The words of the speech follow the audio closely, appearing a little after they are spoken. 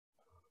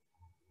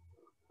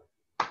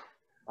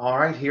All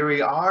right, here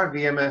we are,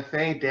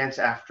 VMFA, Dance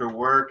After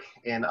Work,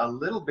 in a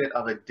little bit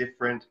of a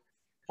different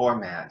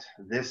format.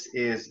 This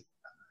is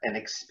an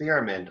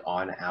experiment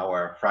on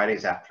our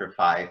Fridays After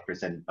 5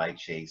 presented by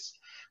Chase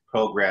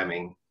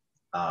programming.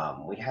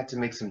 We had to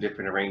make some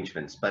different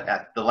arrangements, but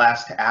at the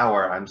last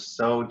hour, I'm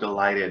so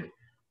delighted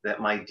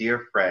that my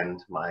dear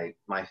friend, my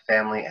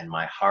family and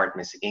my heart,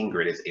 Miss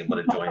Ingrid, is able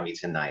to join me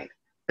tonight.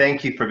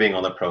 Thank you for being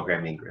on the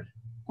program, Ingrid.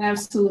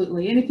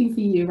 Absolutely. Anything for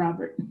you,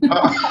 Robert.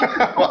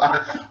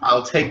 Well,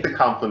 I'll take the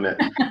compliment.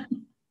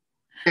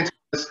 Into the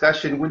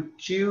discussion, would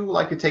you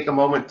like to take a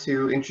moment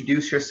to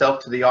introduce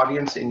yourself to the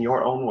audience in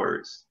your own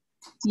words?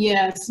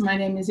 Yes, my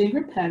name is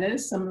Ingrid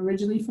Pettus. I'm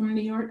originally from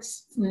New York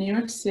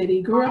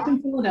City, grew up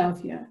in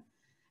Philadelphia,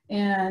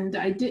 and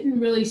I didn't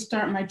really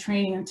start my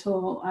training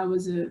until I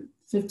was a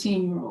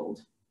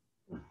 15-year-old.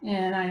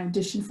 And I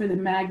auditioned for the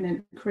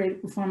Magnet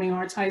Creative Performing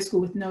Arts High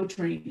School with no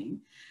training.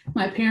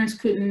 My parents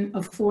couldn't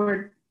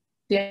afford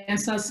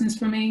dance lessons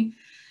for me.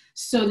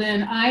 So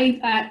then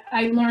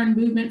I learned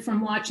movement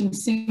from watching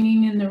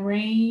Singing in the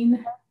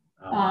Rain,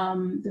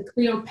 the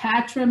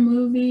Cleopatra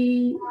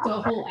movie,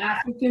 the whole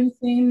African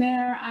thing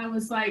there. I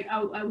was like,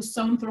 I was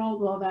so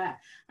enthralled with all that.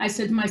 I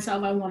said to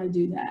myself, I want to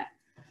do that.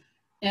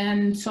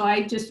 And so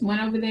I just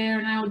went over there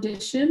and I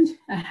auditioned.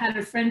 I had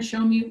a friend show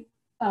me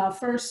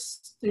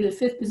first through the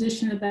fifth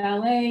position of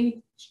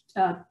ballet,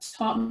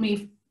 taught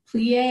me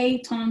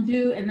plie,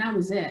 tendu, and that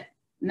was it.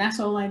 And that's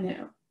all I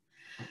knew.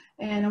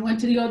 And I went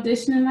to the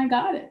audition and I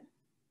got it.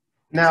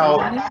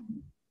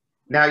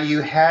 Now you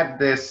had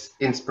this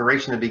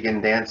inspiration to begin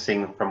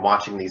dancing from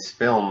watching these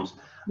films.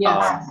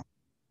 Yes.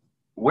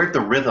 Where'd the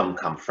rhythm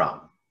come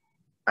from?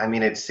 I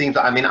mean, it seems,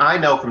 I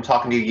know from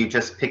talking to you, you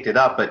just picked it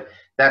up, but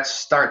that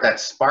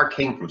spark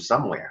came from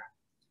somewhere.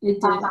 It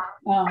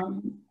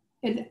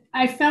did.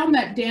 I found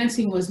that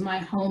dancing was my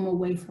home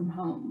away from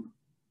home.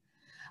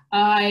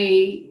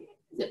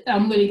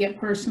 I'm going to get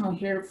personal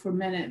here for a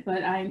minute,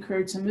 but I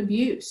incurred some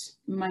abuse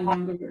in my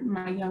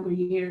younger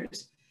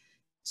years.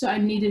 So I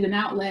needed an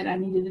outlet. I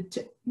needed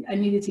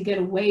to get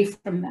away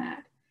from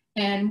that.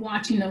 And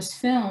watching those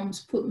films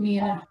put me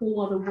in a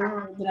whole other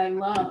world that I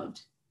loved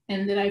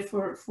and that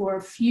for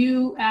a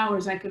few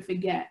hours I could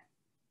forget.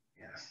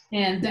 Yes.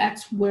 And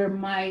that's where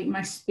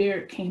my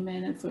spirit came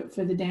in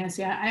for the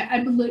dancing.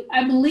 I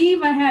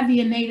believe I have the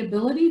innate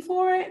ability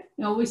for it.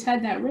 I always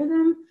had that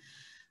rhythm.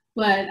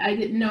 But I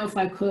didn't know if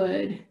I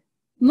could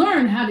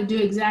learn how to do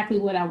exactly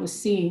what I was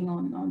seeing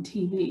on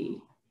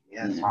TV.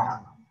 Yes.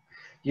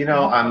 You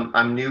know,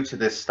 I'm new to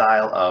this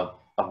style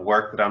of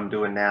work that I'm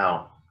doing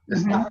now. This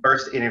is the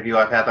first interview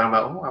I've had that I'm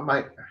like, oh, I'm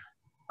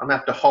gonna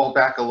have to hold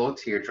back a little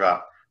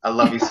teardrop. I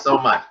love you so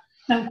much.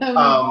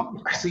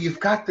 So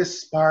you've got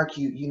this spark.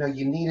 You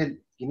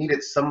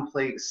needed some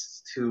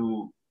place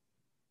to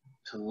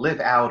live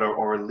out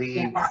or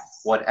leave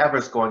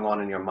whatever's going on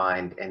in your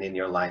mind and in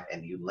your life,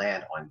 and you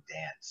land on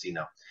dance. You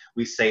know,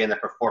 we say in the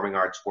performing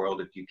arts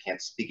world, if you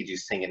can't speak it, you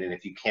sing it, and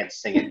if you can't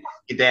sing it,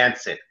 you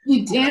dance it.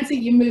 You dance it,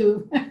 you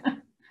move.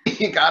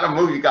 You gotta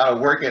move, you gotta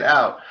work it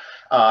out.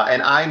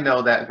 And I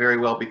know that very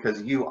well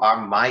because you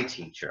are my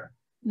teacher,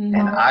 and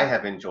I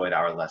have enjoyed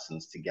our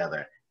lessons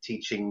together,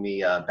 teaching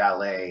me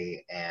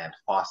ballet and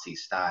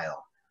Fosse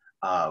style.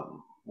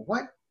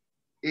 What,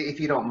 if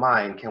you don't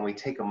mind, can we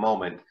take a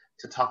moment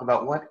to talk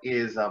about what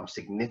is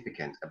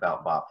significant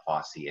about Bob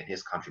Fosse and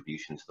his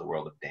contribution to the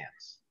world of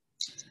dance?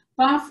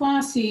 Bob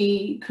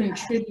Fosse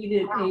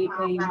contributed a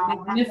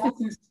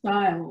magnificent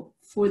style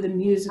for the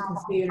musical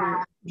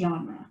theater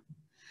genre.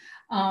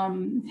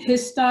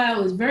 His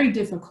style is very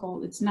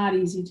difficult. It's not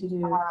easy to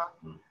do.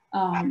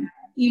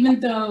 Even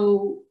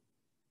though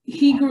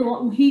he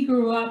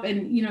grew up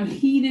and,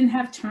 he didn't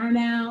have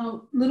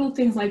turnout, little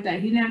things like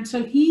that.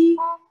 So he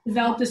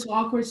developed this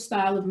awkward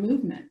style of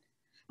movement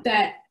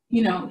that,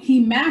 he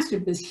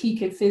mastered because he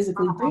could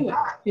physically do it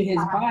to his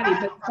body,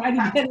 but trying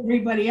to get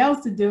everybody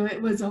else to do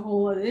it was a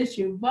whole other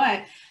issue.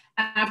 But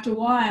after a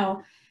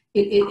while,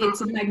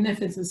 it's a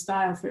magnificent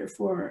style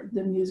for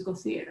the musical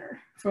theater.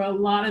 For a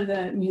lot of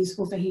the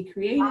musicals that he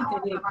created,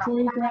 that he had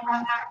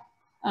choreographed.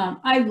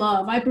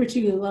 I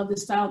particularly love the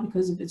style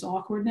because of its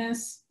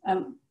awkwardness.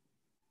 I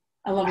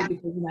love it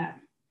because of that.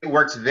 It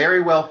works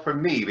very well for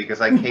me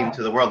because I came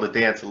to the world of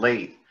dance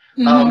late.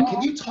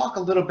 Can you talk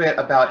a little bit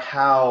about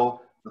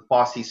how the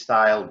Fosse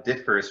style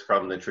differs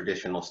from the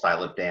traditional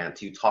style of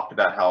dance? You talked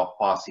about how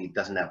Fosse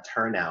doesn't have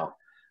turnout,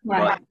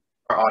 but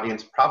our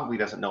audience probably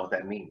doesn't know what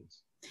that means.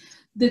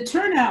 The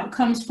turnout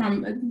comes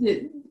from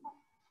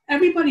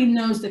everybody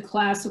knows the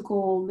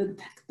classical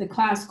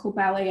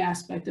ballet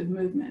aspect of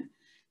movement.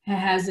 It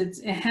has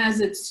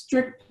its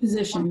strict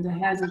positions. It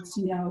has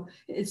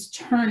its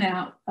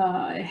turnout.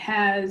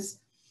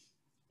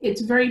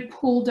 It's very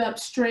pulled up,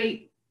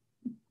 straight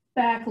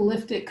back,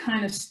 lifted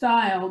kind of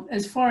style.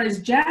 As far as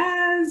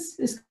jazz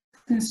is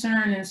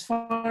concerned, as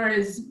far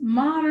as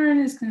modern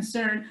is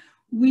concerned,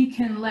 we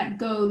can let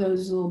go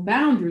those little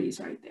boundaries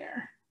right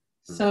there.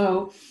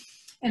 So.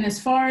 And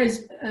as far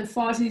as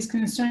Fosse is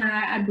concerned,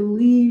 I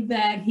believe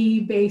that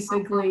he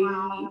basically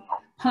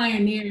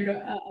pioneered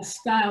a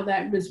style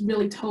that was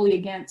really totally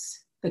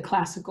against the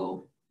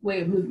classical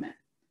way of movement,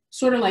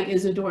 sort of like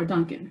Isadora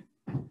Duncan.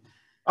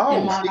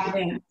 Oh,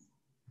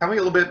 tell me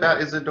a little bit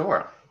about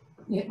Isadora.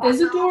 Yeah,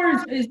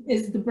 Isadora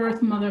is the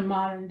birth mother of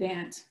modern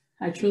dance.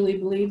 I truly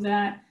believe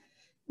that.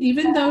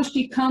 Even though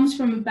she comes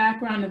from a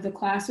background of the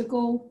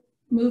classical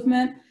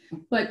movement,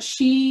 but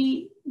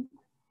she,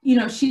 you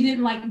know, she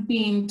didn't like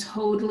being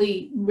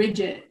totally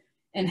rigid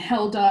and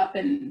held up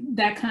and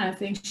that kind of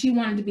thing. She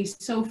wanted to be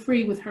so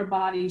free with her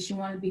body. She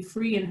wanted to be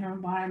free in her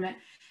environment.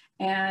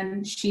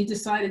 And she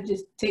decided to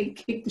just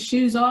kick the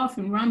shoes off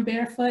and run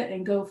barefoot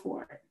and go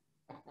for it.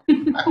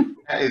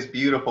 That is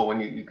beautiful when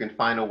you can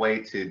find a way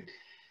to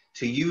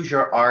use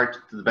your art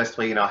the best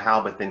way you know how,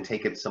 but then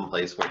take it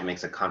someplace where it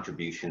makes a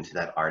contribution to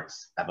that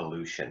art's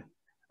evolution.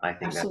 I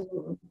think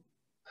Absolutely.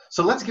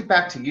 So let's get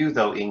back to you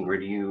though,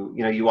 Ingrid.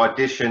 You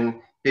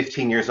audition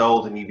 15 years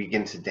old and you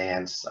begin to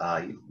dance.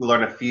 You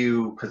learn a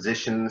few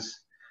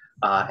positions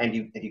and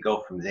you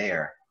go from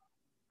there.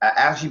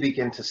 As you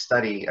begin to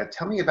study,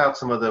 tell me about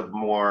some of the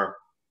more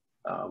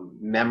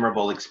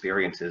memorable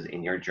experiences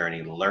in your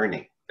journey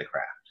learning the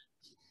craft.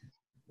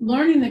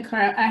 Learning the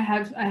craft,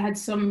 I had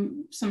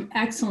some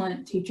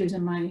excellent teachers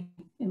in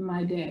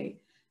my day.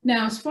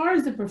 Now, as far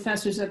as the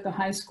professors at the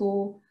high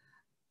school,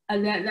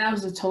 that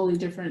was a totally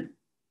different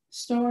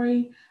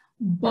story.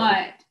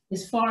 But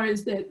as far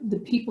as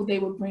the people they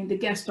would bring, the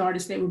guest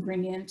artists they would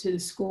bring into the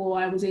school,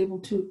 I was able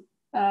to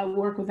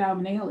work with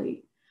Alvin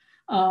Ailey.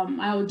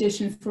 I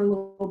auditioned for a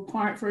little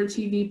part for a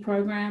TV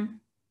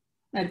program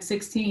at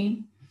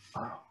 16.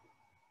 Wow.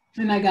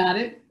 And I got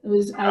it. I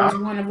was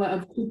one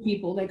of two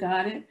people that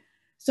got it.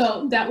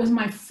 So that was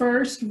my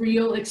first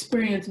real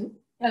experience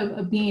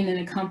of being in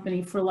a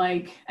company for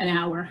like an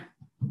hour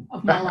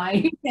of my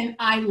life. And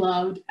I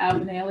loved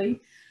Alvin Ailey.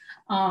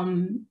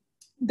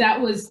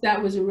 That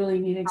was a really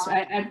neat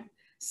experience.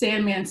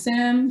 Sandman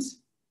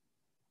Sims,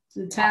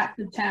 the tap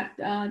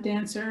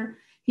dancer,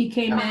 he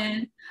came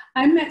in.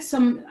 I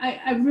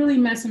really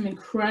met some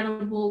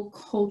incredible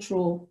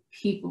cultural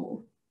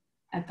people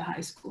at the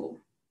high school.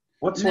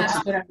 What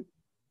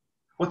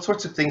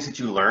sorts of things did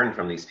you learn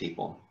from these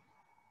people?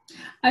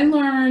 I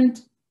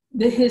learned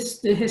the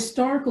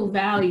historical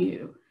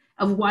value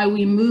of why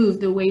we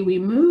move the way we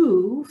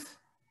move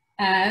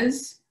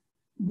as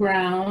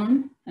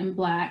brown and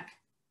Black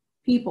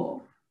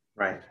people.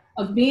 Right.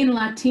 Of being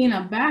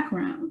Latina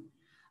background.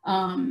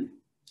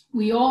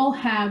 We all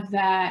have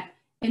that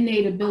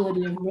innate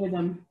ability of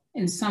rhythm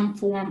in some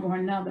form or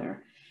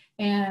another.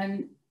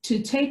 And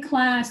to take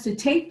class,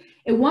 it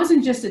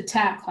wasn't just a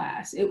tap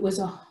class, it was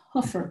a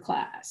hoofer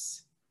class.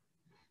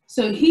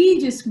 So he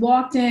just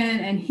walked in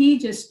and he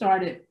just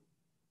started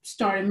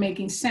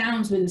making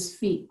sounds with his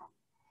feet.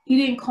 He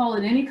didn't call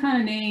it any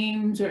kind of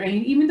names or any,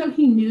 even though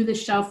he knew the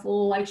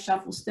shuffle, like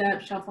shuffle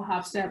step, shuffle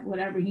hop step,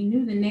 whatever, he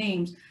knew the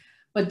names.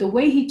 But the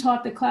way he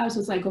taught the class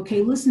was like,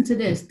 okay, listen to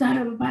this, da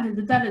da da da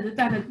da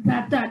da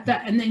da da da,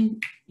 and then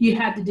you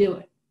had to do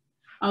it.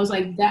 I was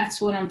like,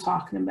 that's what I'm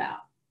talking about.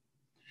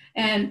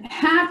 And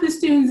half the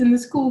students in the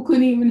school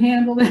couldn't even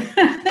handle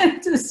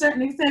it to a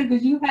certain extent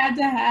because you had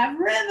to have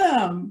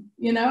rhythm,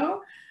 you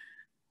know?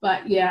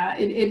 But yeah,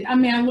 I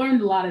mean, I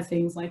learned a lot of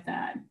things like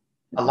that.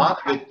 A lot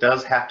of it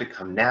does have to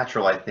come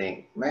natural, I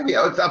think. Maybe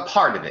a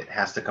part of it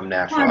has to come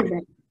natural. Part of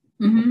it.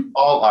 Mm-hmm.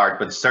 All art,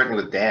 but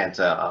certainly with dance.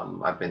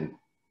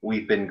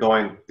 We've been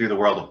going through the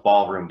world of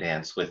ballroom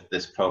dance with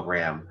this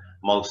program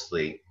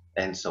mostly.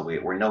 And so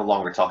we're no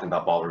longer talking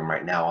about ballroom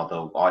right now,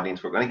 although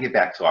audience, we're going to get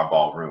back to our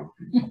ballroom.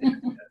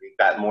 We've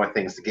got more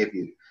things to give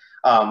you.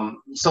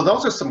 So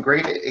those are some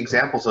great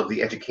examples of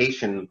the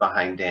education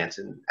behind dance.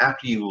 And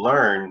after you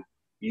learn,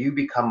 you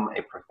become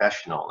a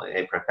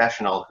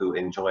professional who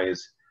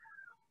enjoys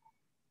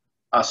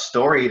a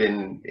storied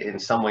and in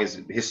some ways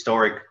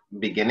historic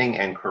beginning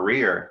and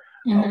career.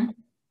 Mm-hmm.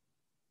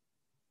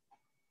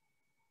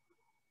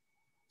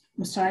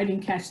 I'm sorry, I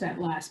didn't catch that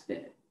last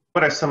bit.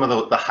 What are some of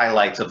the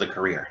highlights of the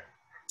career?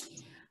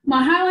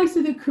 My highlights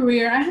of the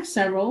career, I have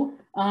several.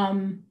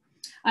 I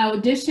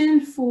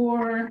auditioned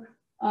for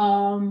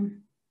a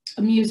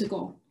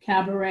musical,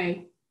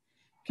 Cabaret.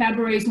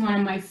 Cabaret is one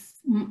of my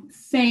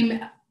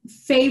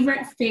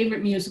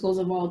favorite musicals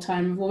of all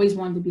time. I've always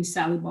wanted to be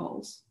Sally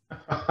Bowles.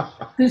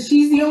 Because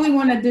she's the only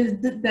one that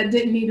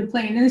didn't need to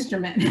play an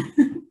instrument.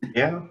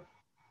 Yeah.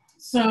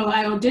 So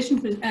I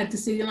auditioned at the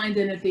City Line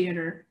Dinner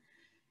Theater.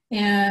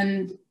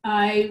 And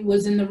I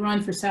was in the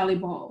run for Sally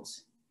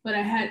Bowles, but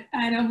I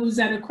was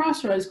at a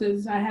crossroads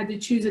because I had to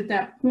choose at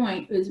that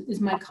point: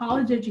 is my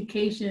college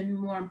education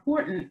more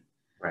important,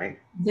 right,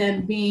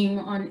 than being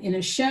in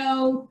a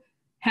show,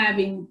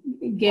 getting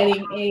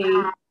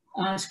a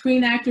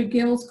Screen Actor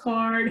Guild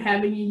card,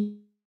 having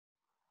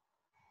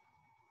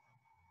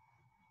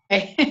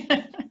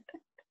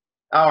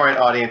All right,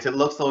 audience. It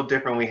looks a little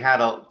different. We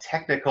had a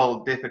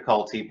technical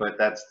difficulty, but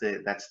that's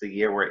the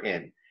year we're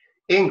in.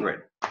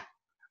 Ingrid.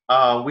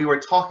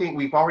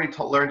 We've already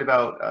learned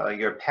about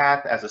your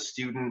path as a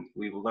student.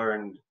 We've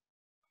learned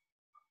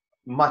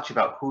much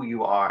about who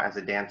you are as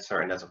a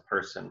dancer and as a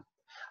person.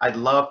 I'd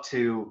love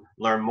to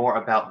learn more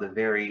about the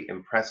very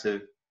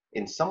impressive,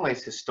 in some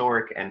ways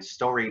historic and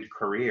storied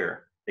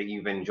career that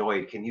you've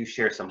enjoyed. Can you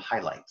share some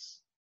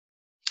highlights?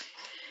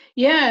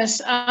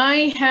 Yes,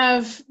 I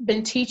have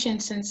been teaching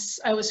since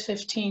I was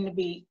 15, to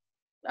be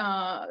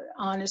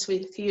honest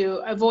with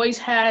you. I've always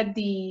had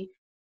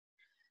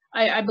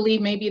I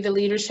believe maybe the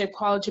leadership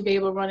quality to be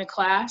able to run a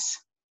class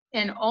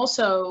and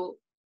also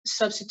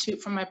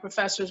substitute for my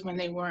professors when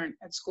they weren't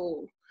at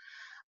school.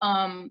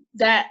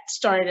 That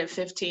started at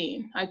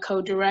 15. I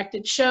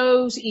co-directed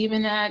shows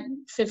even at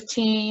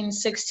 15,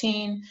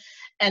 16,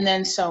 and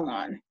then so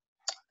on.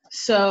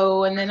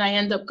 So, and then I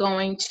ended up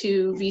going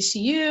to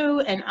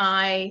VCU and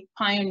I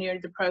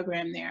pioneered the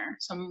program there.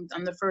 So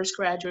I'm the first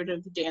graduate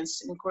of the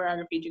dance and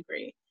choreography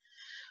degree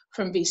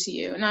from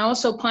VCU. And I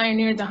also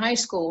pioneered the high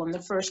school. I'm the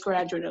first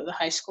graduate of the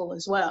high school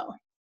as well.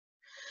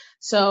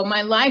 So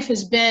my life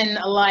has been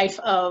a life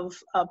of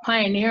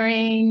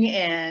pioneering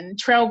and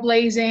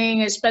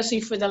trailblazing,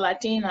 especially for the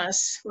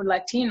Latinas or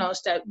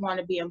Latinos that want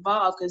to be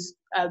involved, because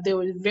there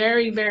were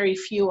very, very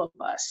few of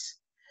us.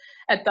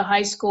 At the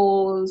high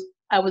schools,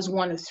 I was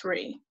one of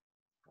 3.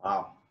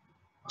 Wow.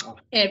 Wow.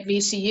 At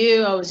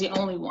VCU, I was the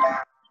only one.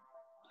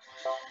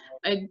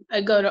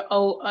 I go to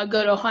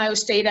Ohio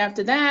State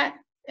after that,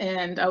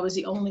 and I was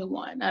the only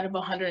one out of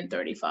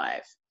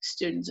 135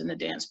 students in the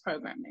dance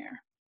program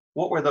there.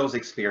 What were those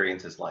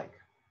experiences like?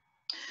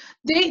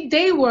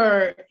 They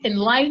were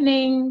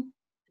enlightening.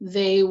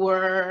 They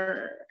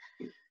were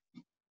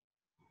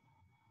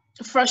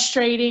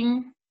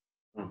frustrating.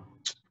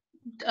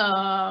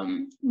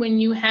 When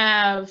you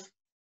have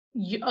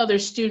other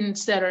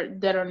students that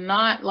are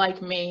not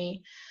like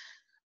me,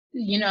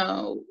 you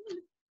know,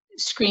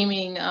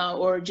 screaming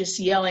or just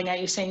yelling at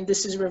you saying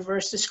this is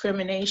reverse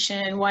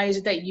discrimination. Why is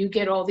it that you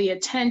get all the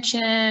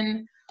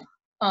attention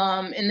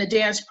in the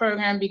dance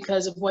program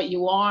because of what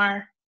you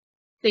are?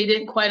 They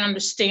didn't quite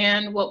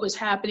understand what was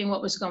happening,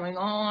 what was going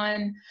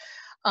on.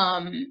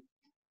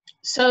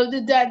 So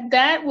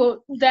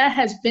that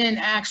has been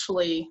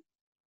actually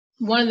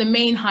one of the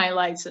main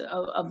highlights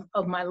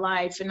of my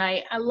life. And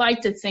I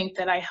like to think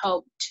that I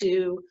helped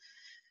to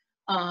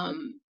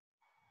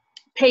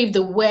pave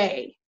the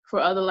way for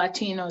other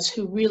Latinos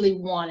who really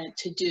wanted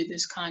to do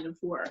this kind of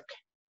work.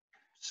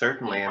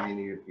 Certainly. Yeah. I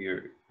mean,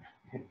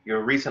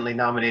 you're recently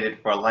nominated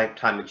for a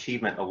Lifetime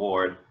Achievement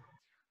Award.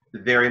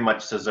 Very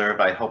much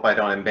deserved. I hope I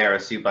don't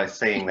embarrass you by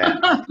saying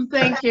that.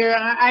 Thank you.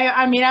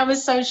 I mean, I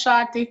was so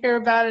shocked to hear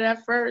about it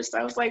at first.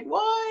 I was like,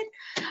 what?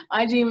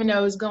 I didn't even know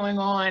what was going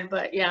on.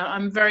 But yeah,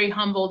 I'm very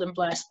humbled and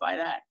blessed by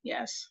that.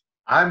 Yes.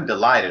 I'm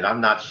delighted. I'm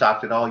not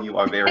shocked at all. You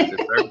are very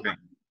deserving.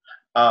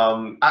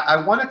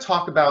 I want to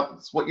talk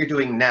about what you're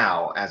doing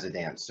now as a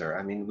dancer.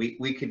 I mean,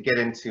 we could get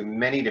into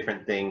many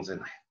different things,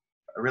 and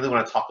I really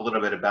want to talk a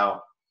little bit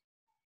about,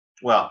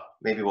 well,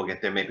 maybe we'll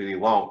get there, maybe we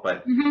won't,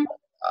 but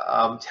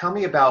tell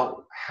me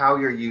about how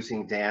you're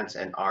using dance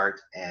and art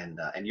and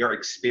your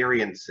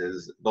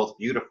experiences, both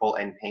beautiful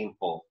and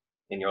painful,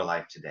 in your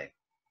life today.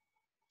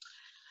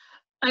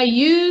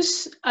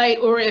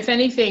 Or if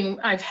anything,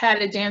 I've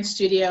had a dance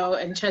studio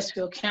in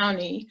Chesterfield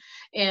County,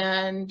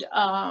 and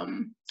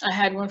I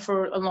had one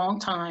for a long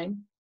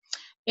time.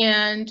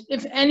 And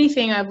if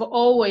anything, I've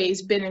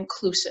always been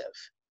inclusive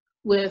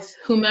with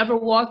whomever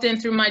walked in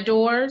through my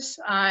doors.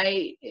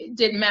 It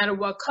didn't matter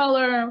what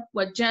color,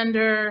 what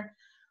gender,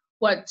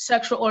 what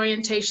sexual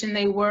orientation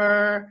they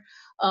were.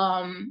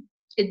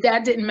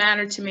 That didn't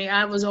matter to me.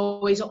 I was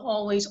always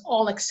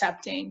all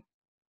accepting.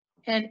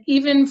 And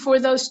even for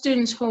those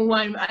students who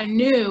I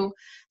knew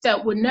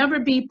that would never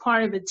be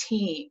part of a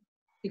team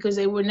because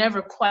they were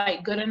never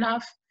quite good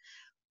enough,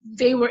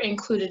 they were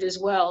included as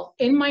well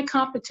in my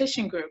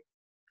competition group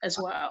as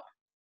well.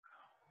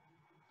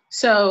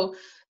 So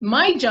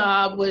my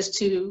job was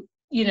to,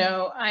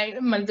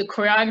 the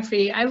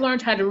choreography, I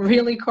learned how to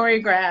really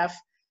choreograph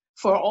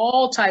for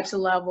all types of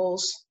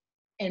levels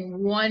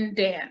in one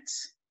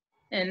dance.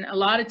 And a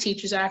lot of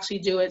teachers actually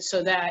do it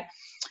so that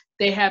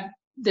they have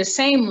the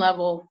same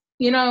level,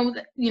 they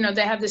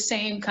have the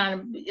same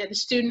kind of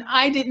student.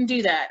 I didn't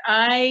do that.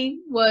 I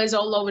was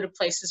all over the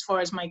place as far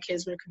as my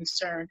kids were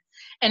concerned.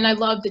 And I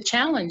loved the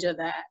challenge of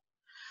that.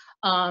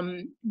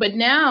 But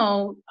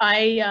now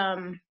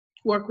I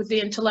work with the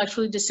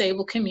intellectually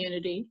disabled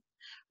community,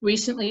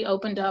 recently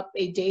opened up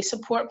a day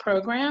support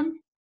program,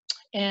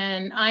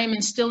 and I'm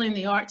instilling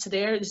the arts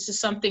there. This is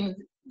something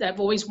that I've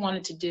always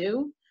wanted to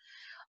do.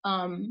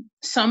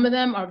 Some of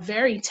them are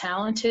very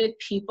talented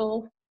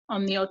people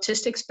on the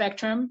autistic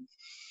spectrum.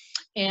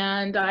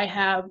 And I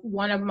have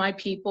one of my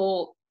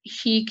people,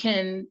 he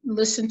can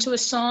listen to a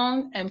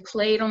song and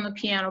play it on the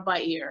piano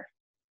by ear.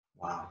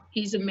 Wow.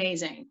 He's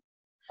amazing.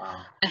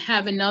 Wow. I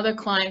have another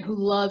client who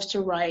loves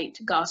to write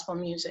gospel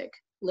music,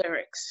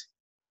 lyrics.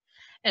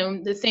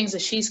 And the things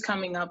that she's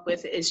coming up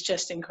with is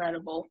just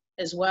incredible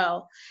as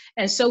well.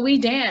 And so we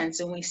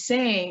dance and we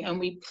sing and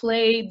we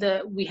play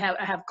I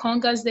have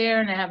congas there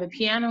and I have a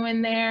piano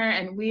in there,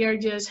 and we are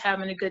just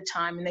having a good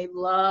time, and they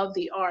love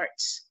the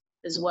arts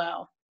as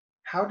well.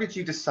 How did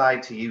you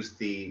decide to use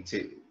to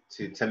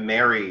to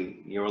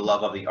marry your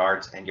love of the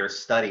arts and your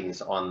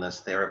studies on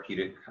this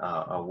therapeutic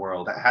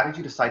world. How did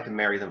you decide to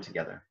marry them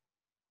together?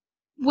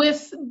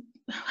 With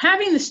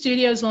having the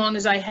studio as long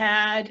as I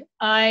had,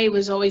 I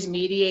was always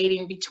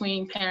mediating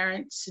between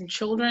parents and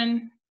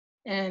children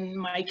and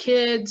my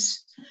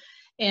kids.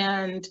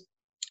 And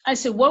I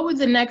said, what would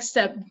the next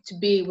step to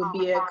be would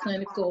be a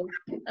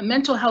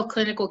mental health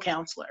clinical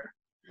counselor.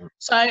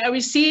 So I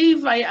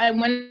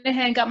went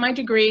ahead and got my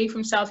degree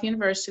from South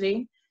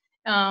University.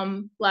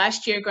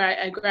 Last year,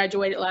 I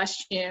graduated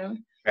last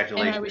June.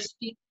 Congratulations. And I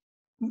received,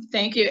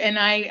 thank you. And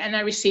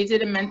I received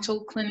it in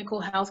mental clinical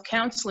health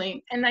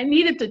counseling. And I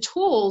needed the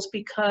tools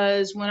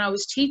because when I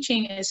was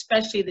teaching,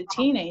 especially the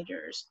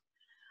teenagers,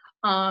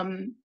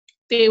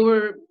 they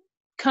wanted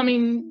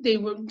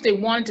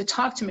to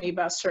talk to me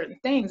about certain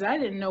things. I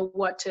didn't know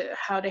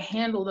how to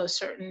handle those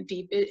certain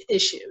deep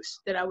issues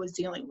that I was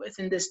dealing with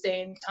in this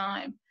day and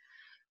time.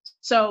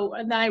 So,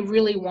 and I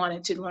really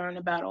wanted to learn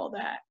about all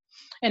that.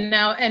 And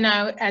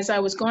as I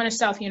was going to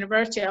South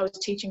University, I was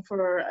teaching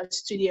for a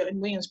studio in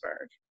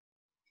Williamsburg.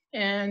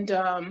 And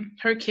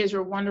her kids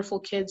were wonderful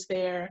kids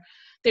there.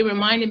 They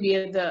reminded me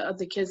of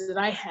the kids that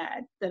I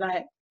had, that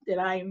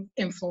I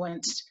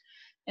influenced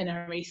and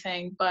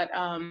everything. But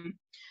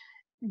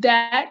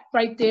that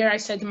right there, I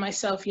said to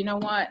myself, you know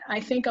what? I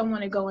think I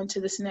want to go into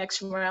this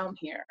next realm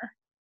here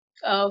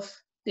of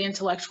the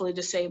intellectually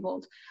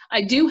disabled.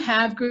 I do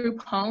have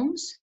group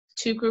homes,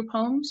 2 group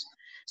homes.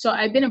 So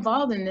I've been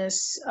involved in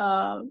this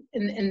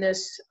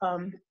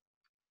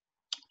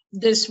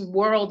this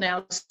world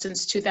now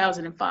since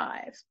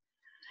 2005.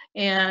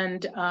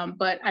 And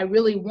but I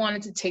really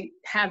wanted to take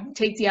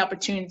the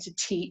opportunity to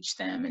teach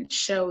them and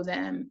show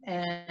them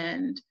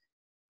and,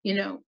 you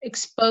know,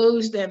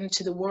 expose them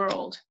to the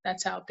world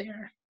that's out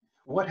there.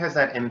 What has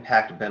that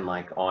impact been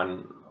like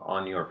on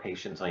your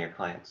patients, on your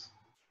clients?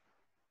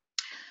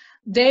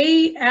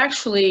 They're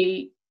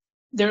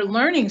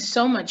learning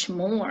so much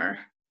more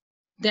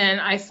than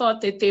I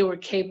thought that they were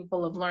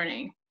capable of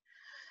learning.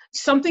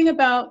 Something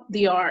about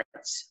the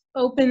arts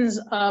opens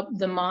up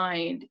the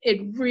mind.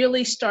 It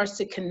really starts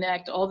to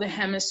connect all the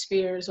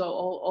hemispheres,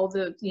 all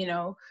the, you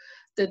know,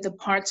 the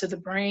parts of the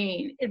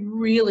brain. It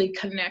really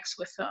connects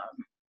with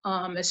them,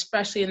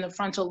 especially in the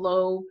frontal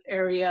lobe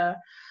area.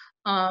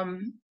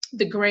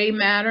 The gray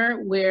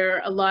matter,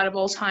 where a lot of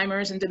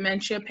Alzheimer's and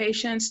dementia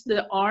patients,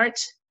 the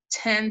arts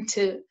tend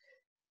to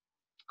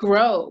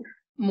grow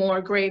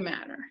more gray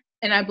matter.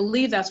 And I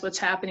believe that's what's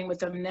happening with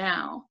them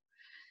now.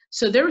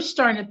 So they're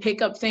starting to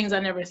pick up things I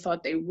never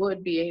thought they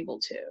would be able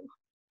to.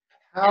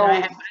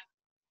 I'm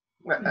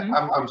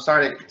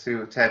sorry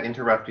to have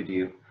interrupted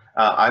you.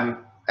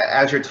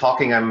 As you're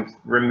talking, I'm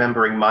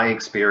remembering my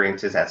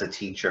experiences as a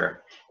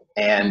teacher,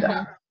 and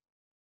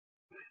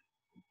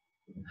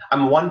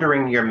I'm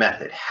wondering your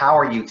method. How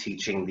are you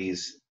teaching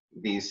these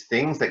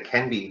things that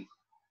can be,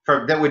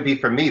 that would be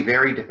for me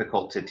very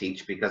difficult to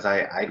teach, because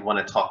I'd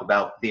want to talk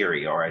about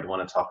theory, or I'd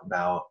want to talk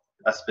about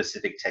a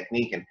specific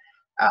technique, and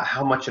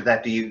how much of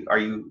that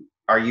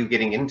are you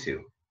getting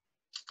into?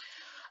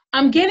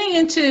 I'm getting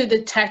into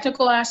the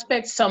technical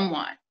aspect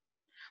somewhat,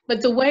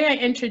 but the way I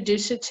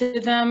introduce it to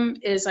them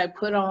is I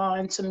put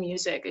on some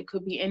music. It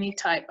could be any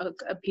type of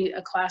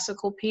a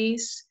classical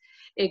piece.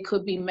 It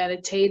could be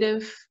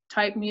meditative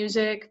type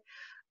music.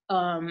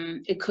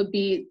 It could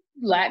be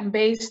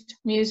Latin-based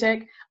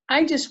music.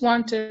 I just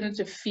want them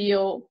to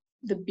feel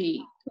the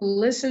beat,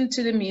 listen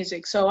to the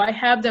music. So I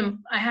have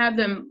them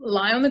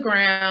lie on the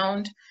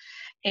ground,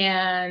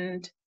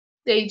 and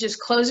they just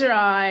close their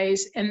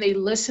eyes and they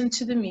listen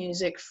to the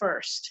music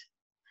first.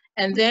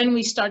 And then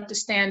we start to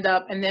stand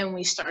up, and then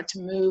we start to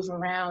move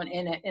around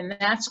in it. And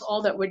that's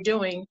all that we're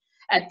doing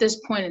at this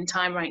point in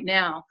time right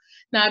now.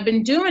 Now, I've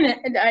been doing it,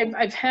 and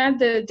I've had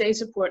the day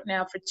support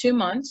now for 2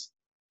 months.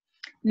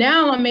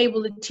 Now I'm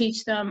able to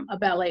teach them a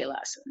ballet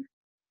lesson.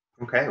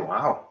 Okay,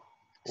 wow.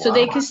 So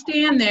they can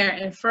stand there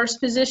in first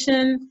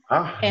position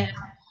and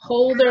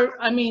hold their,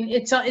 I mean,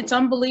 it's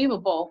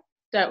unbelievable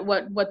that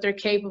what they're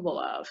capable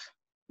of.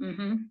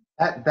 Mm-hmm.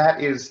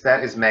 That is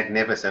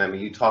magnificent. I mean,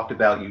 you talked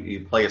about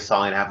you play a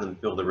song and have them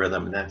feel the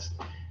rhythm, and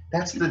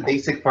that's the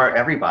basic for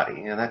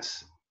everybody. You know,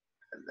 that's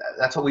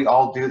what we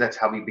all do. That's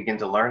how we begin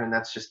to learn, and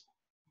that's just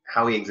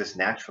how we exist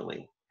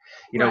naturally.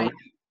 You know, right.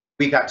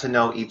 We got to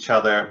know each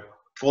other.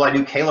 Well, I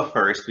knew Kayla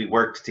first. We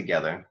worked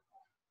together,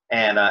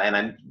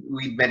 and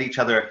we met each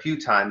other a few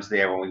times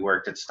there when we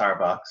worked at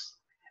Starbucks,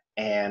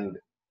 and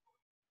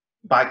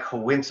by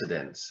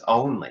coincidence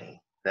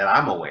only that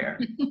I'm aware,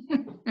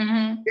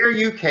 mm-hmm. Here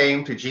you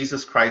came to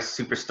Jesus Christ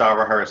Superstar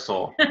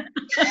rehearsal.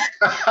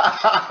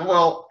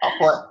 Well,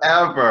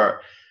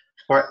 I'll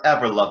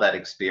forever love that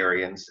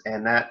experience,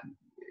 and that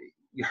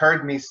you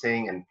heard me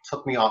sing and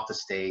took me off the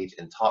stage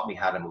and taught me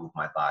how to move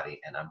my body,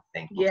 and I'm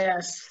thankful.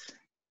 Yes.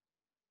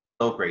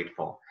 So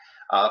grateful.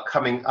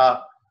 Coming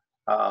up,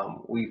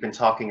 we've been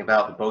talking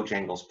about the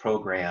Bojangles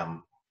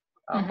program,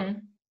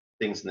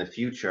 things in the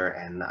future,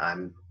 and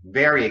I'm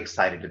very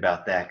excited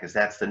about that, because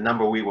that's the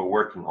number we were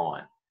working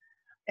on.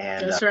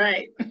 And that's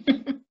right.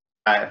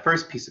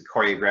 First piece of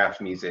choreographed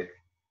music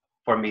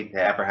for me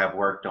to ever have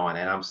worked on.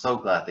 And I'm so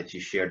glad that you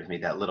shared with me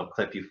that little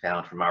clip you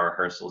found from our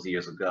rehearsals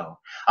years ago.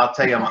 I'll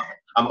tell you,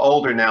 I'm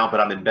older now, but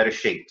I'm in better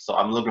shape. So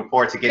I'm looking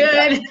forward to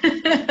getting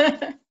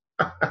back.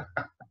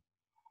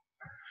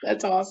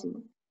 That's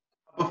awesome.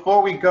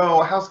 Before we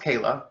go, how's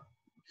Kayla?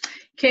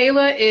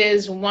 Kayla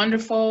is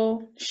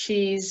wonderful.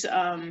 She's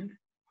out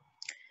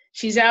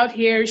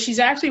here. She's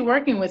actually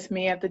working with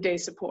me at the day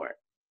support,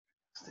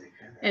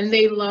 and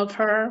they love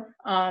her.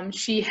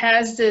 She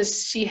has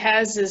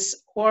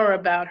this aura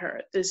about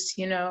her. This,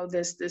 you know,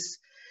 this.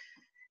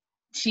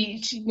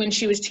 She when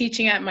she was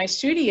teaching at my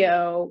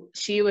studio,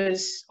 she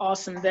was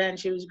awesome then.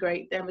 She was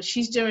great then, but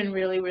she's doing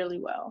really, really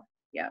well.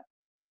 Yeah.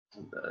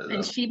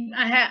 And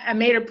I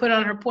made her put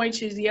on her pointe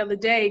shoes the other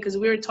day because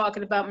we were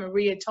talking about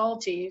Maria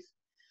Talteef.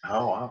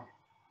 Oh, wow.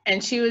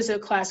 And she was a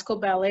classical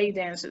ballet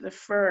dancer, the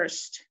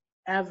first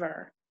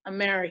ever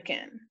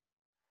American.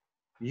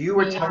 You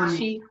were telling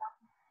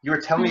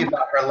me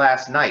about her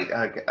last night.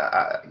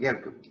 Yeah,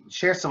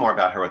 share some more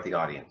about her with the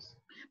audience.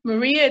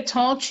 Maria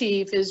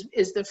Talteef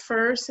is the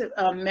first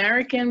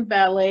American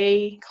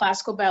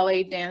classical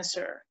ballet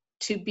dancer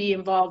to be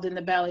involved in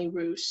the Ballet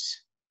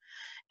Russe.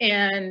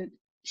 And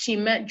she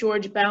met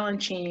George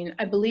Balanchine.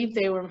 I believe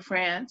they were in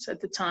France at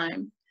the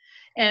time,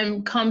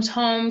 and comes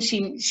home.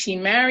 She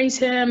marries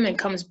him and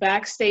comes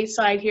back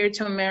stateside here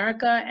to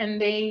America, and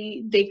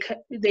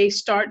they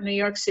start New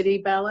York City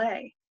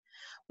Ballet.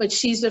 But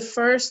she's the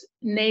first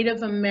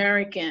Native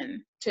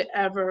American to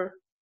ever,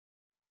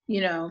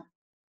 you know,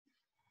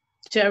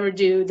 to ever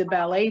do the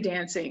ballet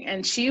dancing.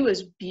 And she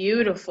was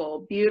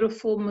beautiful,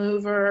 beautiful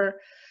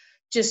mover,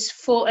 just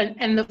full.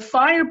 And the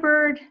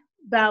Firebird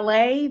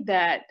ballet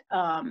that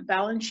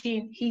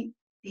Balanchine,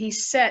 he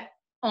set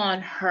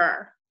on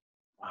her.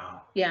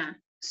 Wow. Yeah.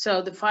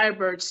 So the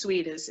Firebird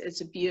Suite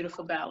it's a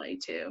beautiful ballet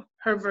too.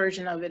 Her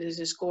version of it is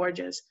just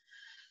gorgeous.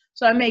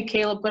 So I made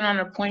Kayla put on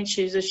her pointe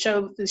shoes to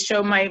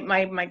show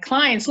my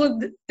clients,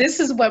 look, this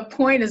is what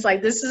pointe is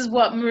like. This is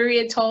what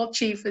Maria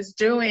Talteef is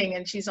doing,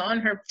 and she's on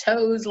her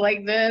toes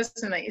like this,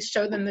 and I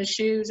showed them the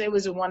shoes. It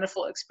was a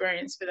wonderful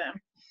experience for them.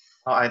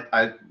 Oh,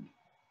 I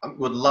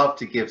would love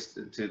to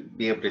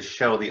be able to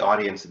show the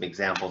audience some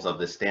examples of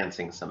this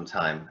dancing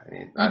sometime. I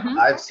mean,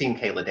 I've seen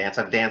Kayla dance.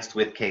 I've danced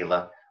with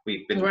Kayla.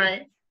 We've been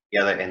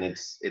together, and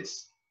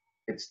it's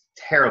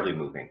terribly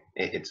moving.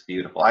 It's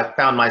beautiful. I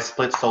found my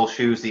split sole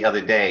shoes the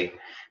other day.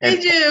 They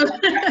do.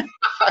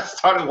 I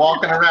started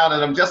walking around,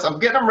 and I'm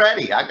getting them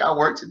ready. I got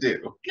work to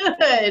do.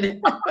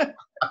 Good.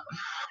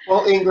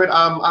 Well, Ingrid,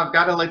 I've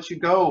got to let you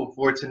go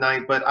for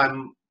tonight, but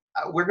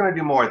we're going to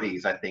do more of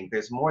these. I think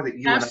there's more that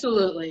you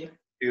absolutely and I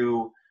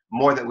do,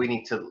 more that we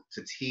need to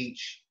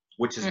teach,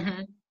 which is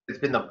it's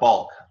been the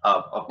bulk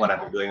of what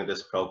I've been doing with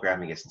this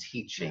programming is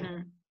teaching,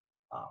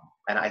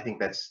 and I think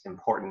that's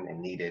important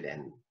and needed,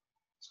 and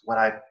it's what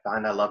I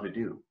find I love to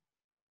do.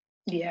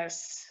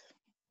 Yes.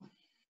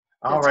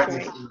 All right,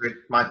 Miss Ingrid,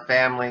 my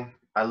family,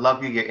 I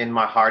love you. You're in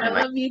my heart. I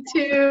love you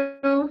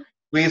too.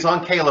 Squeeze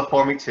on Kayla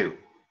for me too.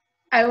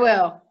 I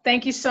will.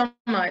 Thank you so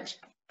much.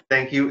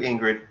 Thank you,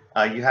 Ingrid.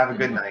 You have a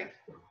good night.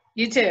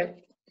 You too.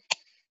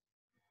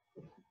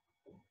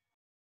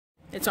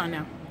 It's on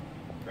now.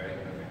 Ready?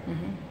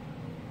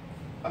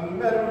 I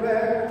met a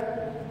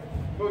man,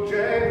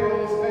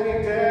 Bojangles, and he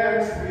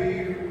danced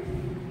me.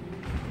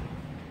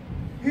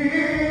 He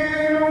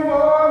in a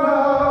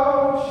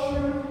worn-out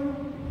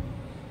shoe,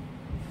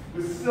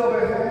 with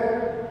silver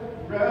hair,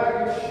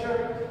 ragged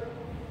shirt,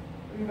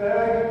 and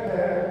baggy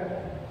pants.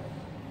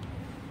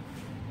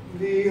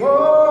 The